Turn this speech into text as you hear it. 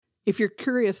If you're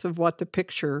curious of what the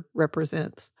picture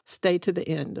represents, stay to the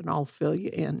end and I'll fill you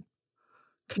in.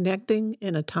 Connecting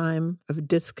in a time of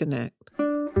disconnect.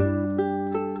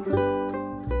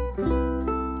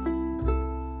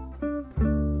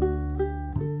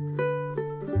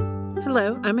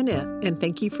 Hello, I'm Annette, and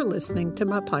thank you for listening to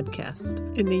my podcast.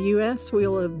 In the U.S.,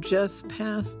 we'll have just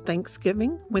passed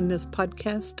Thanksgiving when this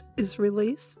podcast is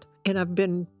released, and I've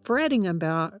been fretting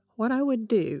about what I would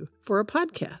do for a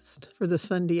podcast for the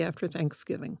Sunday after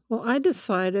Thanksgiving. Well, I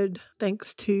decided,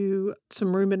 thanks to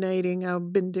some ruminating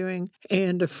I've been doing,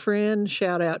 and a friend,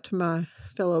 shout out to my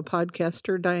fellow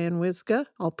podcaster, Diane Wisga.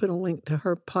 I'll put a link to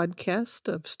her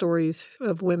podcast of stories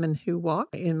of women who walk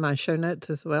in my show notes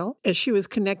as well. As she was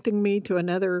connecting me to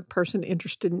another person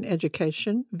interested in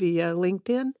education via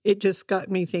LinkedIn, it just got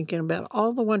me thinking about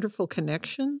all the wonderful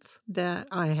connections that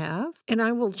I have. And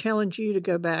I will challenge you to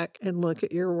go back and look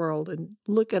at your world and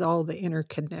look at all the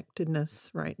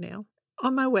interconnectedness right now.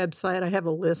 On my website, I have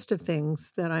a list of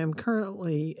things that I am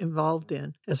currently involved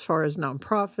in as far as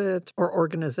nonprofits or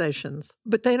organizations,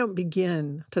 but they don't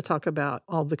begin to talk about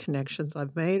all the connections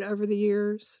I've made over the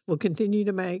years, will continue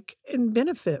to make, and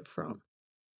benefit from.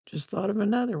 Just thought of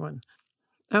another one.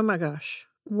 Oh my gosh.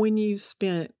 When you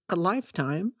spent a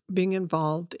lifetime being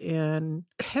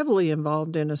heavily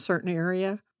involved in a certain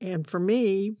area, and for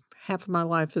me, half of my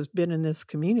life has been in this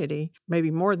community,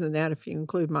 maybe more than that if you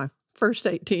include my first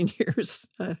 18 years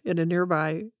in a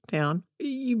nearby town,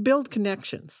 you build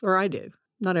connections, or I do.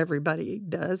 Not everybody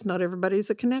does. Not everybody's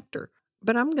a connector.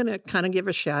 But I'm going to kind of give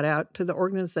a shout out to the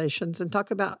organizations and talk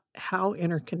about how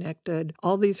interconnected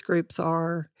all these groups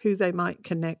are, who they might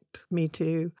connect me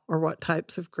to, or what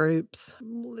types of groups.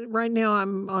 Right now,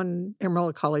 I'm on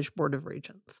Amarillo College Board of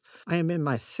Regents. I am in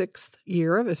my 6th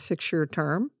year of a 6-year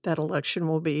term. That election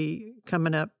will be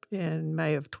coming up in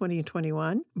May of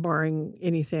 2021, barring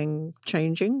anything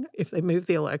changing, if they move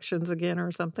the elections again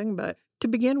or something. But to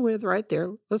begin with, right there,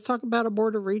 let's talk about a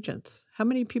Board of Regents. How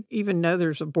many people even know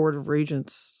there's a Board of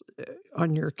Regents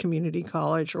on your community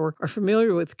college or are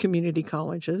familiar with community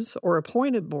colleges or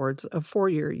appointed boards of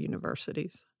 4-year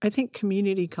universities? I think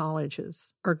community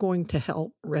colleges are going to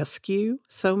help rescue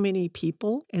so many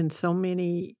people and so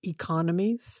many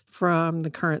economies from the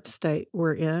current state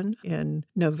we're in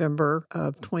November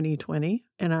of 2020.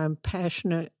 And I'm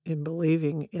passionate in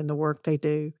believing in the work they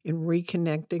do in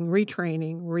reconnecting,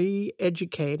 retraining,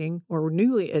 re-educating, or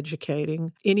newly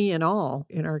educating any and all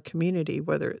in our community,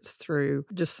 whether it's through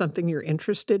just something you're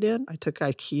interested in. I took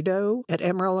Aikido at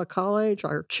Amarillo College.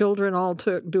 Our children all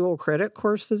took dual credit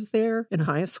courses there in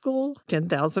high school.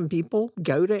 10,000 people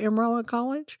go to Amarillo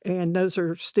College, and those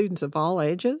are students of all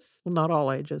ages. Well, not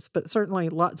all ages, but certainly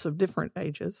lots of different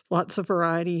ages, lots of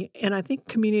variety. And I think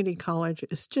community college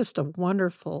is just a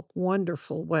wonderful,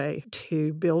 wonderful way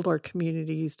to build our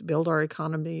communities, to build our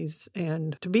economies,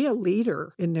 and to be a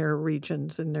leader in their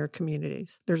regions, in their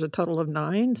communities. There's a total of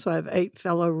 9, so I have 8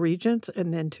 fellow regents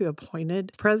and then 2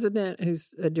 appointed. President,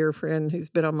 who's a dear friend who's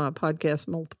been on my podcast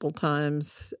multiple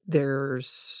times.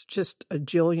 There's just a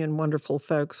jillion wonderful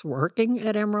folks working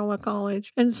at Amarillo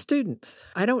College, and students.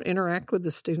 I don't interact with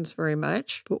the students very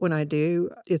much, but when I do,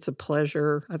 it's a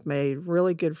pleasure. I've made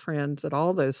really good friends at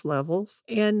all those levels,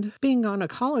 and being on a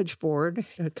college board,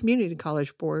 a community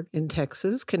college board in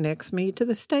Texas, connects me to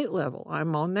the state level.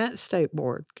 I'm on that state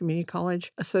board, Community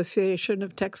College Association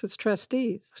of Texas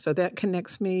Trustees. So that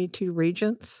connects me to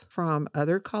regents from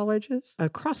other colleges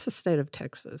across the state of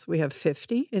Texas. We have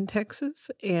 50 in Texas,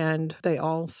 and they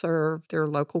all serve their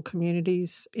local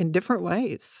communities in different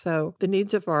ways. So the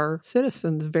needs of our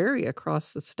citizens vary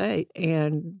across the state,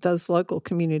 and those local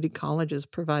community colleges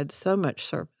provide so much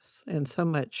service and so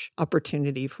much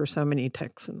opportunity for so many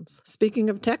Texans. Speaking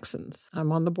of Texans,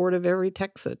 I'm on the board of Every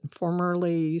Texan,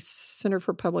 formerly Center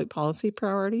for Public Policy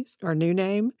Priorities. Our new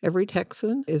name, Every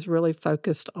Texan, is really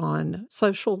focused on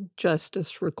social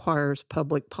justice requires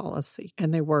public policy,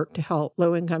 and they work to help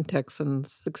low-income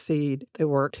Texans succeed. They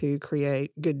work to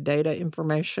create good data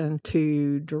information,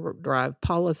 to drive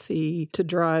policy, to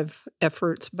drive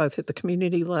efforts both at the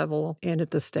community level and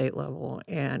at the state level.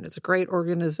 And it's a great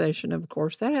organization, of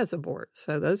course, that has a board.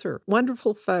 So those are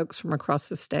wonderful folks from across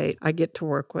the state I get to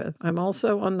work with. I'm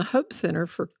also on the Hope Center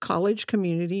for College,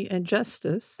 Community, and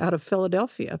Justice out of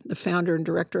Philadelphia. The founder and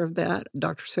director of that,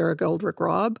 Dr. Sarah Goldrick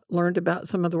Robb, learned about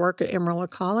some of the work at Amarillo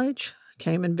College,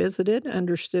 came and visited,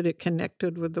 understood it,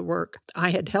 connected with the work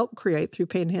I had helped create through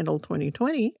Panhandle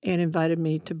 2020, and invited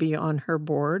me to be on her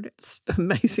board. It's an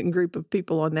amazing group of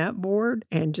people on that board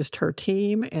and just her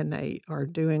team, and they are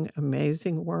doing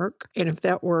amazing work. And if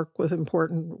that work was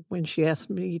important when she asked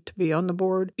me to be on the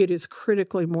board, it is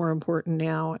critically more important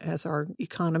now as our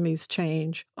economies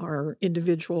change, our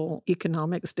individual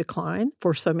economics decline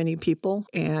for so many people,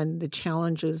 and the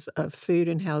challenges of food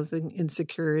and housing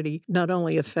insecurity not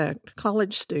only affect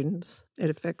college students, it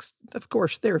affects, of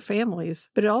course, their families,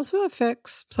 but it also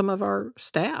affects some of our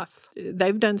staff.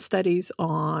 They've done studies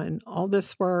on all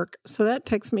this work. So that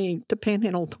takes me to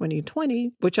Panhandle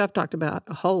 2020, which I've talked about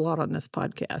a whole lot on this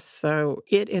podcast. So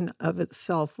it in of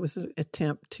itself was an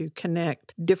attempt to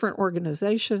connect different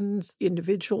organizations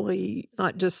individually,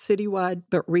 not just citywide,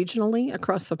 but regionally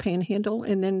across the Panhandle,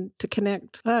 and then to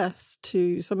connect us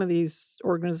to some of these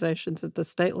organizations at the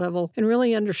state level and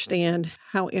really understand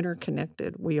how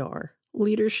interconnected we are.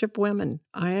 Leadership Women.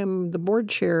 I am the board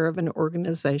chair of an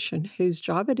organization whose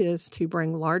job it is to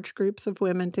bring large groups of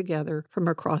women together from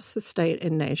across the state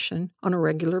and nation on a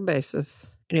regular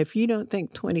basis. And if you don't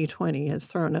think 2020 has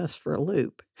thrown us for a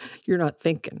loop, you're not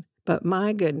thinking. But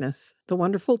my goodness, the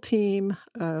wonderful team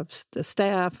of the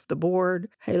staff, the board,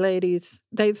 hey ladies,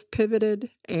 they've pivoted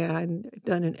and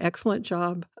done an excellent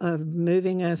job of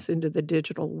moving us into the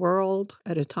digital world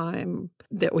at a time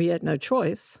that we had no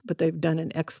choice, but they've done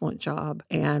an excellent job.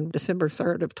 And December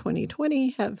 3rd of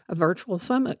 2020 have a virtual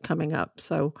summit coming up.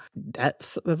 So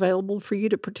that's available for you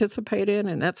to participate in,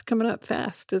 and that's coming up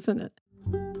fast, isn't it?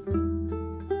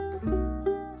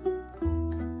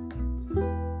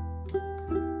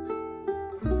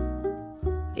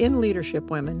 In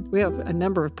Leadership Women, we have a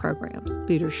number of programs.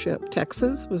 Leadership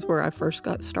Texas was where I first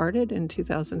got started in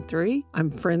 2003.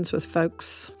 I'm friends with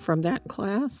folks from that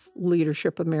class.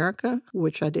 Leadership America,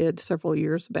 which I did several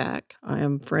years back. I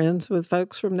am friends with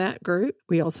folks from that group.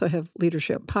 We also have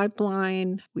Leadership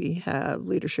Pipeline. We have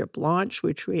Leadership Launch,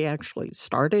 which we actually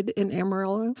started in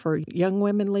Amarillo for young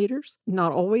women leaders.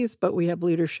 Not always, but we have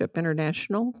Leadership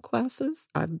International classes.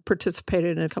 I've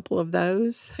participated in a couple of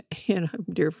those, and I'm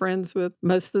dear friends with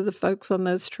most of the folks on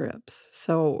those trips.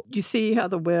 So you see how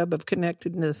the web of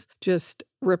connectedness just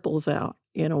ripples out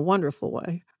in a wonderful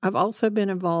way. I've also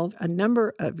been involved a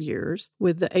number of years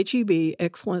with the HEB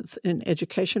Excellence in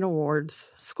Education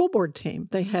Awards school board team.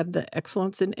 They have the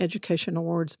Excellence in Education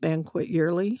Awards banquet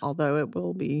yearly, although it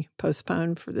will be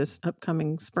postponed for this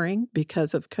upcoming spring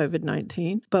because of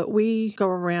COVID-19. But we go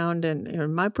around,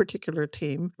 and my particular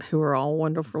team, who are all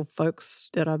wonderful folks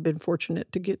that I've been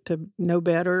fortunate to get to know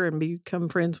better and become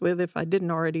friends with if I didn't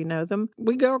already know them,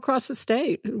 we go across the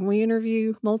state and we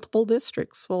interview multiple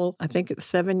districts. Well, I think it's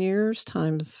 7 years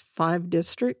times 5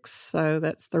 districts, so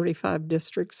that's 35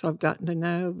 districts I've gotten to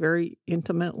know very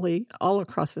intimately all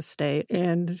across the state,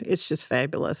 and it's just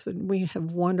fabulous. And we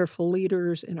have wonderful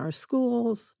leaders in our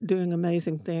schools doing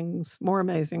amazing things, more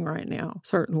amazing right now,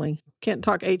 certainly. Can't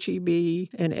talk HEB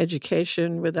and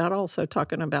education without also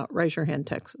talking about Raise Your Hand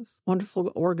Texas.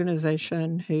 Wonderful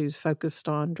organization who's focused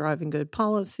on driving good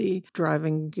policy,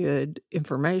 driving good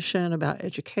information about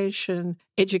education,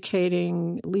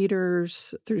 educating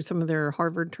leaders through some of their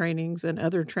Harvard trainings and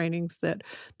other trainings that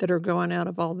are going out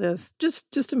of all this.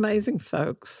 Just amazing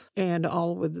folks, and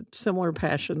all with similar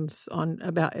passions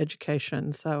about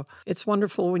education. So it's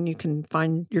wonderful when you can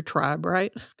find your tribe,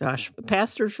 right? Gosh,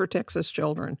 Pastors for Texas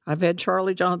Children. I've had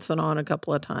Charlie Johnson on a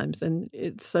couple of times, and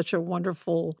it's such a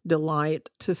wonderful delight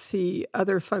to see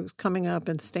other folks coming up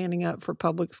and standing up for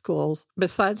public schools,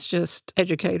 besides just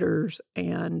educators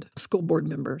and school board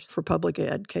members for public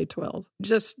ed, K-12.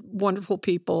 Just wonderful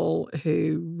people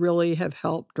who really have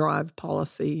helped drive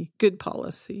policy, good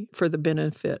policy, for the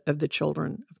benefit of the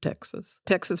children of Texas.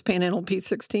 Texas Panhandle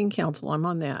P16 Council, I'm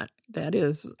on that. That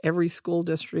is every school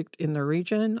district in the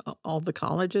region, all the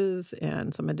colleges,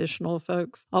 and some additional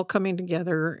folks all coming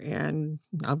together, and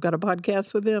I've got a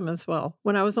podcast with them as well.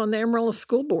 When I was on the Amarillo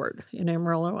School Board in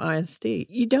Amarillo ISD,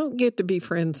 you don't get to be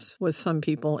friends with some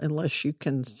people unless you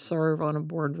can serve on a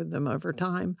board with them over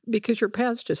time, because your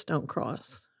paths just don't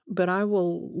cross. But I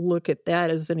will look at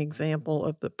that as an example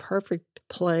of the perfect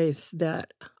place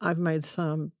that I've made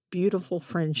some beautiful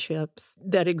friendships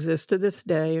that exist to this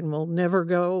day and will never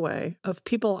go away, of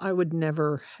people I would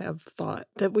never have thought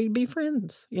that we'd be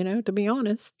friends, to be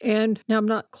honest. And now I'm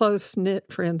not close-knit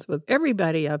friends with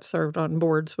everybody I've served on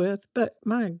boards with, but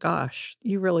my gosh,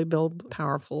 you really build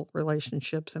powerful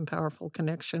relationships and powerful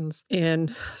connections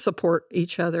and support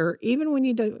each other, even when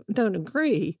you don't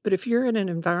agree. But if you're in an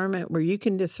environment where you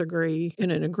can disagree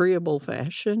in an agreeable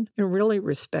fashion and really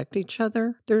respect each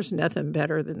other, there's nothing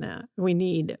better than that. We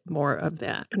need more of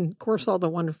that. And of course, all the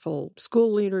wonderful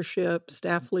school leadership,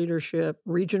 staff leadership,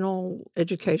 regional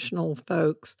educational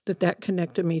folks that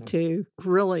connected me to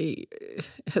really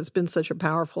has been such a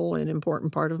powerful and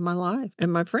important part of my life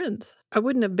and my friends. I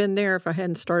wouldn't have been there if I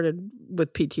hadn't started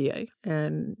with PTA.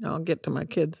 And I'll get to my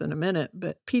kids in a minute,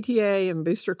 but PTA and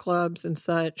booster clubs and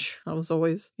such, I was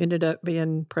always ended up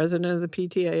being president of the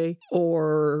PTA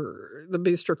or the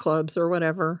booster clubs or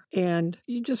whatever. And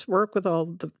you just work with all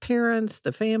the parents,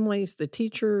 the families, the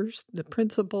teachers, the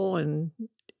principal, and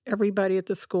everybody at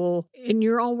the school. And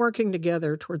you're all working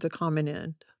together towards a common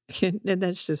end. And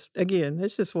that's just, again,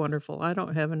 it's just wonderful. I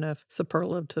don't have enough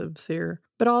superlatives here.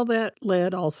 But all that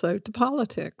led also to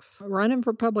politics. Running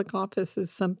for public office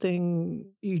is something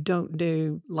you don't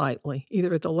do lightly,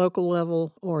 either at the local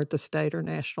level or at the state or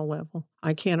national level.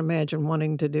 I can't imagine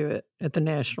wanting to do it at the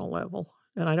national level.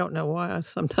 And I don't know why.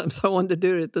 Sometimes I wanted to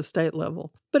do it at the state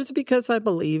level. But it's because I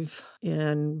believe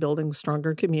in building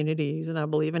stronger communities, and I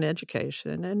believe in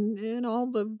education and all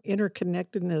the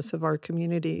interconnectedness of our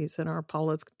communities and our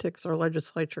politics, our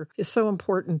legislature is so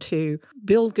important to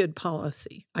build good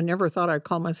policy. I never thought I'd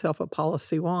call myself a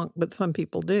policy wonk, but some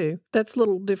people do. That's a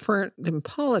little different than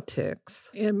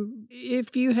politics. And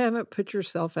if you haven't put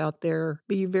yourself out there,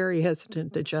 be very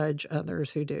hesitant to judge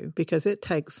others who do, because it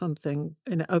takes something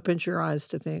and it opens your eyes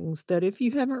to things that if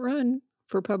you haven't run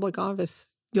for public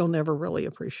office, you'll never really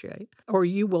appreciate, or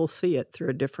you will see it through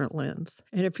a different lens.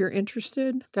 And if you're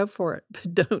interested, go for it,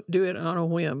 but don't do it on a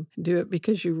whim. Do it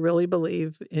because you really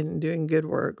believe in doing good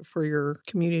work for your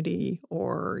community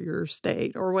or your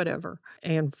state or whatever,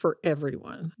 and for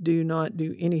everyone. Do not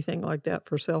do anything like that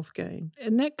for self-gain.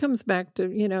 And that comes back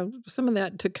to, some of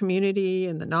that to community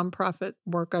and the nonprofit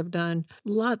work I've done.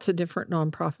 Lots of different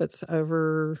nonprofits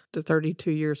over the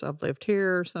 32 years I've lived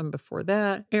here, some before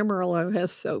that. Amarillo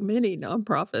has so many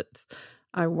nonprofits.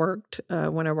 I worked,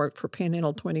 when I worked for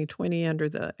Panhandle 2020 under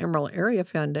the Amarillo Area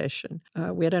Foundation,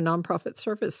 we had a nonprofit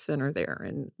service center there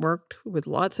and worked with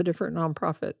lots of different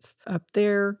nonprofits up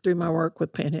there through my work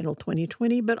with Panhandle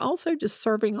 2020, but also just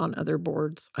serving on other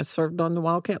boards. I served on the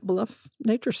Wildcat Bluff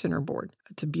Nature Center board.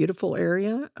 It's a beautiful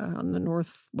area on the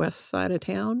northwest side of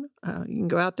town. You can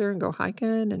go out there and go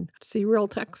hiking and see real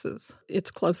Texas.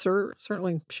 It's closer,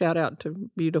 certainly shout out to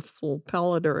beautiful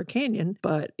Paladura Canyon,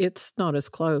 but it's not as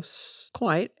close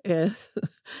quite as,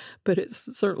 but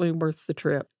it's certainly worth the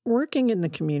trip. Working in the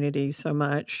community so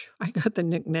much, I got the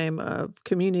nickname of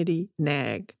Community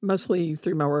Nag, mostly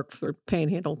through my work for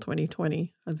Panhandle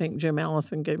 2020. I think Jim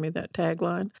Allison gave me that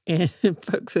tagline, and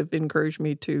folks have encouraged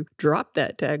me to drop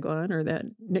that tagline or that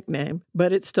nickname,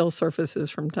 but it still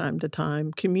surfaces from time to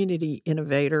time. Community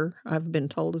Innovator, I've been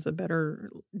told, is a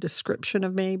better description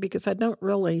of me because I don't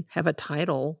really have a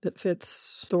title that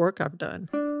fits the work I've done.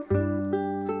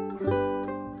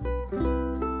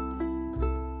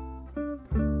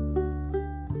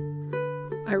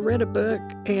 I read a book,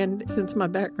 and since my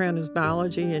background is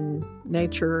biology and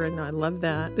nature, and I love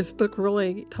that, this book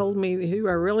really told me who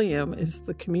I really am is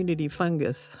the community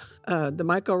fungus. The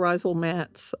mycorrhizal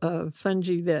mats of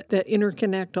fungi that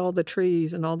interconnect all the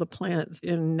trees and all the plants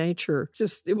in nature.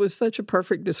 It was such a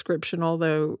perfect description,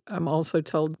 although I'm also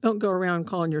told don't go around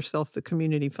calling yourself the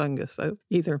community fungus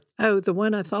either. Oh, the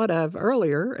one I thought of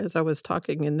earlier as I was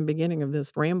talking in the beginning of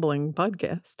this rambling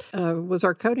podcast was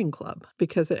our coding club,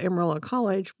 because at Amarillo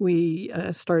College, we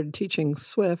started teaching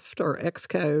Swift or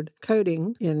Xcode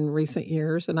coding in recent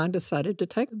years, and I decided to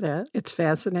take that. It's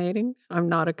fascinating. I'm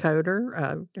not a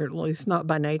coder, at least not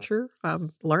by nature.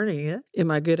 I'm learning it. Am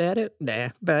I good at it? Nah,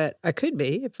 but I could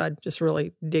be if I just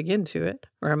really dig into it,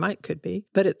 or I could be.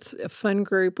 But it's a fun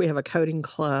group. We have a coding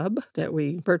club that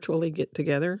we virtually get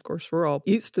together. Of course, we're all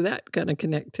used to that kind of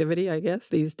connectivity, I guess,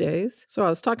 these days. So I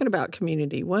was talking about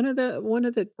community. One of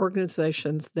the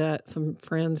organizations that some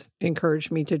friends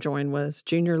encouraged me to join was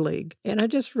Junior League. And I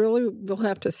just really will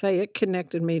have to say it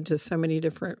connected me to so many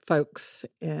different folks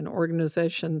and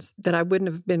organizations that I wouldn't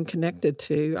have been connected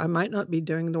to. I might not be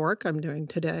doing the work I'm doing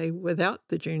today without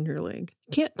the Junior League.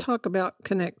 Can't talk about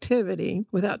connectivity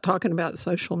without talking about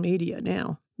social media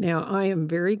now. Now, I am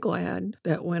very glad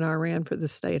that when I ran for the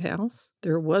State House,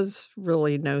 there was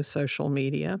really no social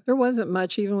media. There wasn't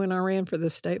much even when I ran for the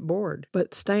state board.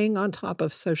 But staying on top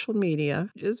of social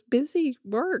media is busy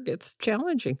work. It's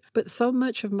challenging. But so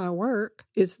much of my work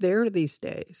is there these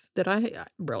days that I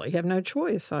really have no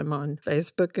choice. I'm on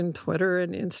Facebook and Twitter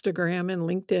and Instagram and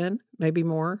LinkedIn. maybe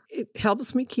more. It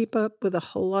helps me keep up with a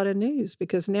whole lot of news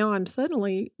because now I'm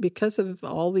suddenly, because of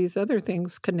all these other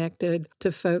things, connected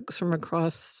to folks from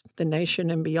across the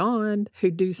nation and beyond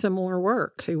who do similar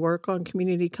work, who work on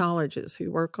community colleges,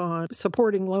 who work on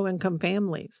supporting low-income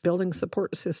families, building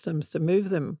support systems to move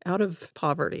them out of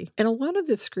poverty. And a lot of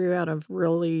this grew out of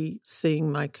really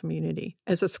seeing my community.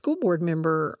 As a school board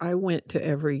member, I went to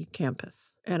every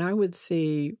campus and I would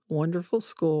see wonderful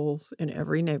schools in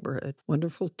every neighborhood,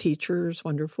 wonderful teachers,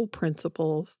 wonderful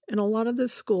principals. And a lot of the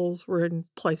schools were in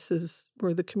places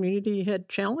where the community had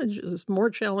challenges, more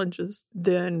challenges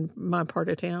than my part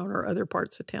of town or other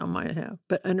parts of town might have.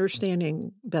 But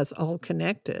understanding that's all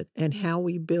connected and how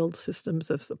we build systems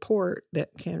of support that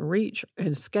can reach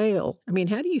and scale. I mean,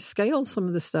 how do you scale some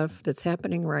of the stuff that's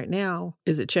happening right now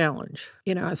is a challenge.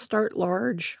 I start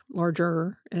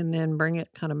larger, and then bring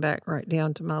it kind of back right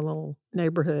down to my little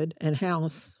neighborhood and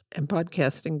house and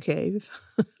podcasting cave.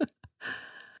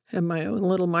 And my own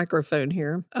little microphone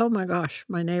here. Oh my gosh,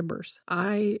 my neighbors.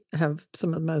 I have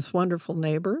some of the most wonderful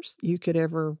neighbors you could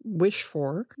ever wish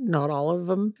for. Not all of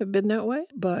them have been that way,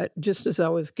 but just as I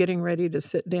was getting ready to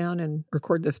sit down and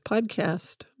record this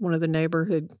podcast, one of the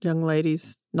neighborhood young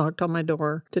ladies knocked on my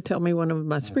door to tell me one of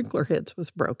my sprinkler heads was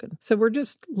broken. So we're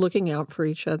just looking out for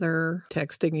each other,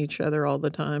 texting each other all the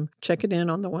time, checking in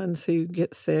on the ones who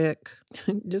get sick,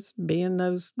 just being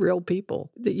those real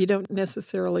people that you don't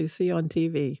necessarily see on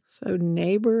TV. So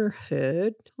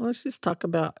neighborhood, let's just talk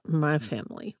about my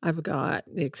family. I've got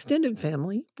the extended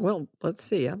family. Well, let's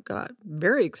see. I've got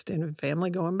very extended family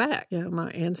going back. My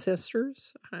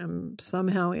ancestors. I'm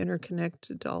somehow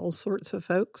interconnected to all sorts of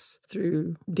folks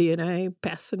through DNA,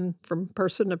 passing from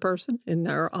person to person in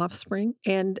their offspring.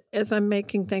 And as I'm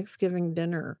making Thanksgiving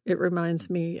dinner, it reminds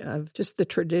me of just the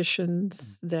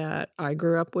traditions that I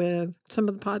grew up with, some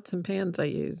of the pots and pans I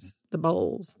use, the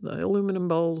bowls, the aluminum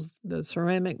bowls, the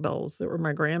ceramic bowls that were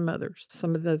my grandmother's,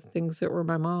 some of the things that were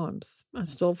my mom's. I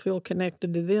still feel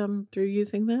connected to them through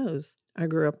using those. I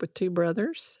grew up with two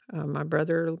brothers. My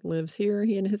brother lives here,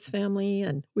 he and his family,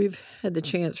 and we've had the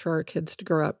chance for our kids to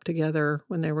grow up together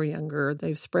when they were younger.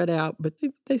 They've spread out, but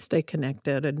they stay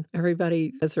connected, and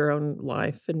everybody has their own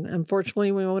life. And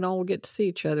unfortunately, we won't all get to see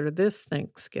each other this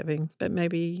Thanksgiving, but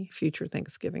maybe future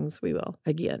Thanksgivings we will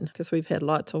again, because we've had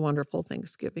lots of wonderful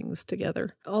Thanksgivings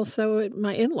together. Also,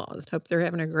 my in-laws, hope they're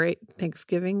having a great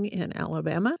Thanksgiving in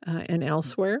Alabama and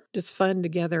elsewhere. Just fun to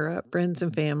gather up friends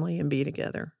and family and be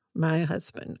together. My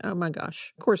husband, oh my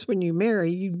gosh. Of course, when you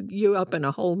marry, you open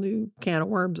a whole new can of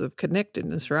worms of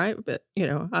connectedness, right? But,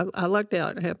 I lucked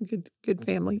out having good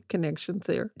family connections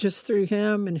there. Just through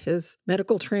him and his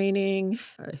medical training,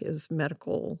 his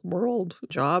medical world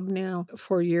job now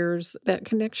for years, that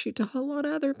connects you to a whole lot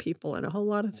of other people and a whole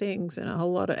lot of things and a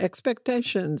whole lot of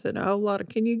expectations and a whole lot of,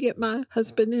 can you get my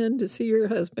husband in to see your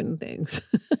husband things?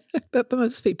 But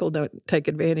most people don't take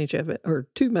advantage of it or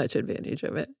too much advantage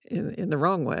of it in the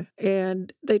wrong way.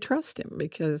 And they trust him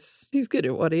because he's good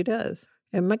at what he does.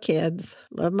 And my kids,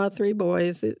 love my three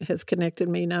boys. It has connected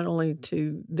me not only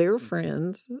to their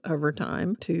friends over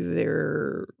time, to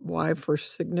their wife or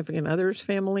significant others'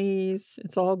 families.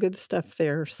 It's all good stuff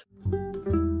there.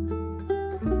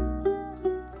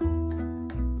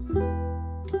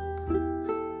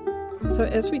 So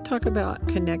as we talk about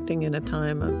connecting in a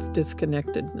time of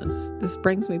disconnectedness, this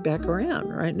brings me back around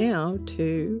right now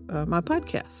to my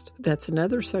podcast. That's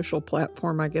another social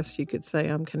platform, I guess you could say,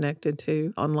 I'm connected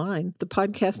to online. The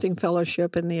Podcasting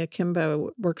Fellowship and the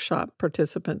Akimbo Workshop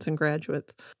participants and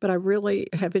graduates. But I really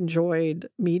have enjoyed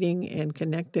meeting and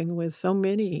connecting with so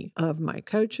many of my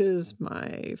coaches,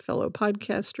 my fellow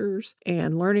podcasters,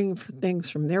 and learning things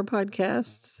from their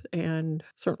podcasts and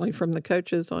certainly from the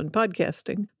coaches on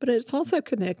podcasting. But it's also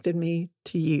connected me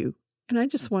to you. And I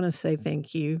just want to say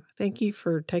thank you. Thank you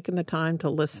for taking the time to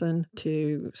listen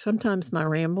to sometimes my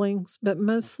ramblings, but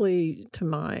mostly to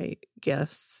my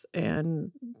guests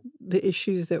and the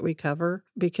issues that we cover,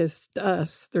 because to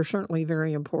us, they're certainly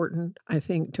very important. I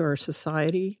think to our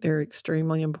society, they're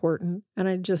extremely important. And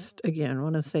I just, again,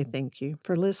 want to say thank you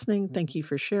for listening. Thank you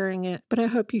for sharing it. But I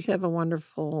hope you have a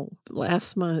wonderful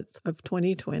last month of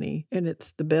 2020. And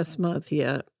it's the best month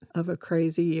yet of a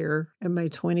crazy year. And may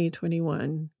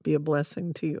 2021 be a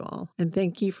blessing to you all. And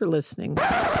thank you for listening.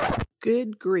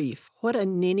 Good grief, what a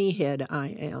ninny head I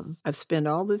am. I've spent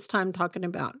all this time talking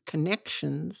about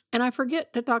connections, and I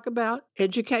forget to talk about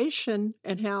education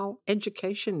and how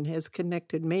education has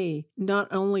connected me not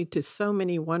only to so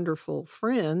many wonderful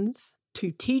friends,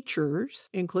 to teachers,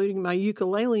 including my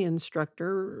ukulele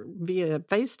instructor via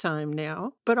FaceTime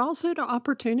now, but also to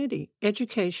opportunity.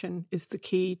 Education is the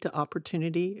key to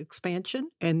opportunity expansion,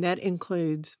 and that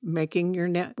includes making your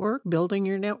network, building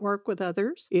your network with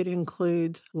others. It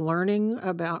includes learning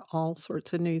about all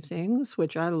sorts of new things,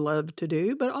 which I love to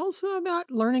do, but also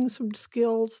about learning some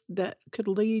skills that could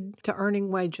lead to earning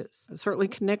wages. I've certainly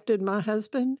connected my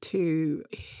husband to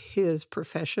his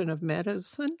profession of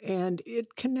medicine, and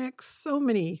it connects so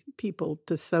many people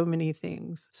to so many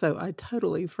things. So I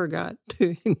totally forgot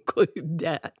to include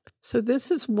that. So this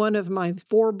is one of my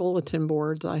 4 bulletin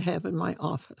boards I have in my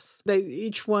office.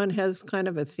 Each one has kind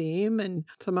of a theme, and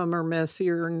some of them are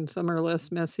messier and some are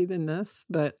less messy than this.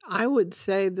 But I would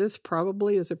say this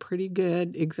probably is a pretty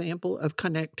good example of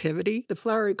connectivity. The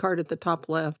flowery card at the top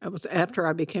left, it was after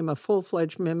I became a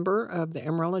full-fledged member of the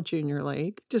Amarillo Junior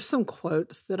League. Just some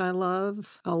quotes that I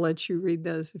love. I'll let you read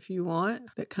those if you want,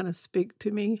 that kind of speak to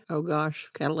me. Oh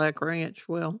gosh, Cadillac Ranch.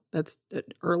 Well, that's an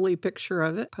early picture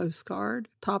of it. Postcard.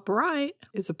 Top right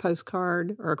is a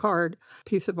postcard or a card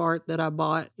piece of art that I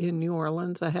bought in New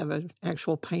Orleans. I have an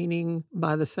actual painting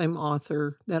by the same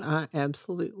author that I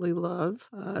absolutely love.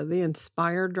 The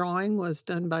inspired drawing was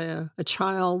done by a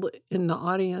child in the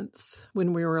audience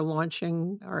when we were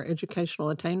launching our educational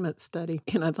attainment study.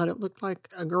 And I thought it looked like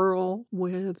a girl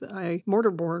with a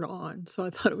mortarboard on. So I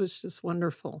thought it was just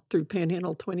wonderful through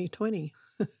Panhandle 2020.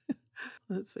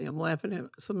 Let's see, I'm laughing at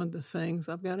some of the sayings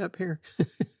I've got up here.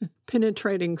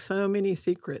 Penetrating so many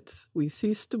secrets, we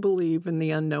cease to believe in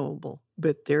the unknowable,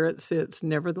 but there it sits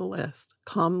nevertheless,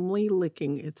 calmly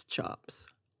licking its chops.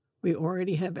 We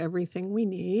already have everything we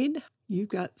need. You've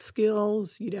got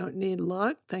skills. You don't need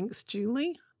luck. Thanks,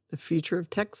 Julie. The future of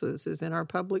Texas is in our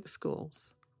public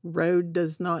schools. Road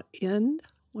does not end.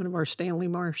 One of our Stanley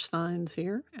Marsh signs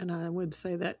here, and I would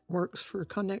say that works for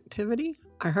connectivity.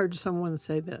 I heard someone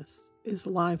say this, is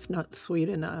life not sweet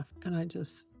enough? And I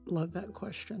just love that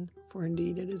question, for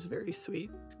indeed it is very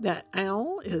sweet. That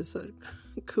owl is a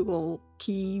cool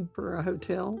key for a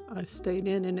hotel I stayed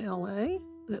in LA.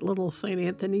 That little St.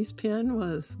 Anthony's pin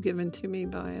was given to me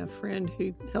by a friend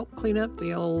who helped clean up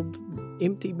the old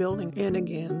empty building. And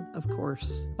again, of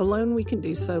course, alone we can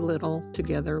do so little.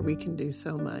 Together we can do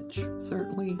so much.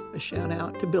 Certainly a shout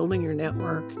out to building your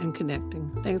network and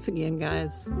connecting. Thanks again,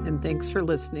 guys. And thanks for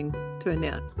listening to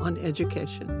Annette on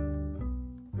education.